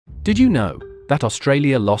Did you know that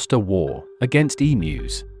Australia lost a war against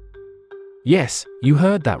emus? Yes, you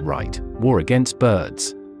heard that right, war against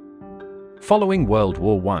birds. Following World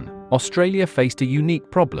War I, Australia faced a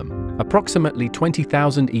unique problem. Approximately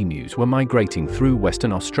 20,000 emus were migrating through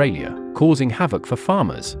Western Australia, causing havoc for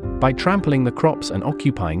farmers by trampling the crops and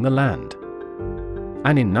occupying the land.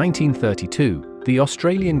 And in 1932, the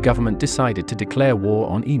Australian government decided to declare war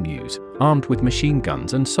on emus, armed with machine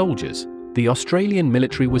guns and soldiers. The Australian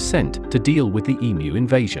military was sent to deal with the emu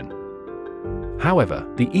invasion. However,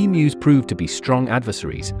 the emus proved to be strong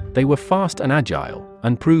adversaries. They were fast and agile,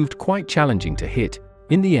 and proved quite challenging to hit.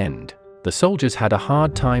 In the end, the soldiers had a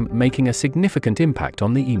hard time making a significant impact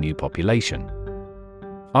on the emu population.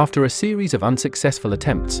 After a series of unsuccessful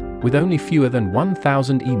attempts, with only fewer than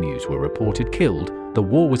 1,000 emus were reported killed, the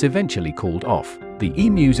war was eventually called off. The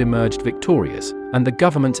emus emerged victorious, and the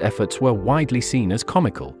government's efforts were widely seen as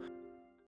comical,